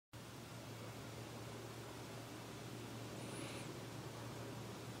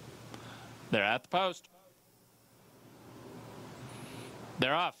They're at the post.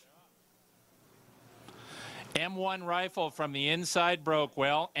 They're off. M1 Rifle from the inside broke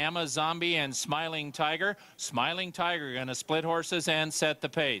well. Emma Zombie and Smiling Tiger. Smiling Tiger going to split horses and set the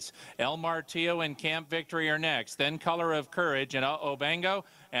pace. El Martillo and Camp Victory are next. Then Color of Courage and Uh-Oh Bango.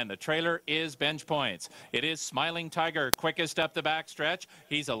 And the trailer is Bench Points. It is Smiling Tiger quickest up the backstretch.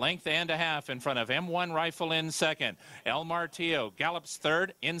 He's a length and a half in front of M1 Rifle in second. El Martillo gallops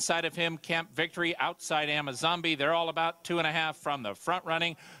third. Inside of him, Camp Victory. Outside Emma Zombie. They're all about 2.5 from the front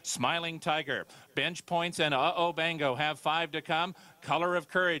running. Smiling Tiger. Bench Points and Uh-Oh Bango have 5 to come. Color of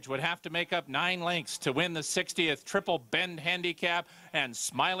Courage would have to make up 9 lengths to win the 60th Triple Bend Handicap, and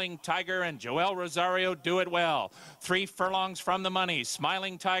Smiling Tiger and Joel Rosario do it well. 3 furlongs from the money.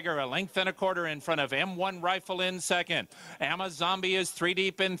 Smiling Tiger a length and a quarter in front of M1 Rifle in second. Emma Zombie is 3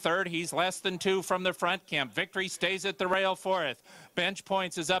 deep in third. He's less than 2 from the front. Camp Victory stays at the rail fourth. Bench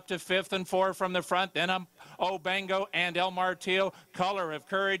Points is up to 5th and 4 from the front. Then Oh Bango and El Martillo. Color of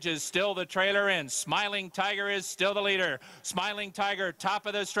Courage is still the trailer, and Smiling Tiger is still the leader. Smiling Tiger top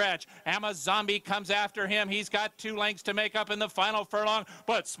of the stretch. Emma Zombie comes after him. He's got 2 lengths to make up in the final furlong,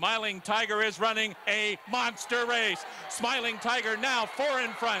 but Smiling Tiger is running a monster race. Smiling Tiger now 4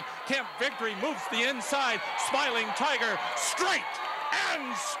 in front. Camp Victory moves the inside. Smiling Tiger straight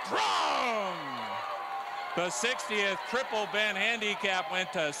and strong. The 60th Triple Bend Handicap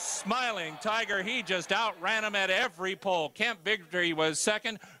went to Smiling Tiger. He just outran him at every pole. Camp Victory was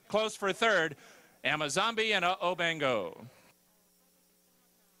second, close for third. Emma Zombie and Uh-Oh Bango.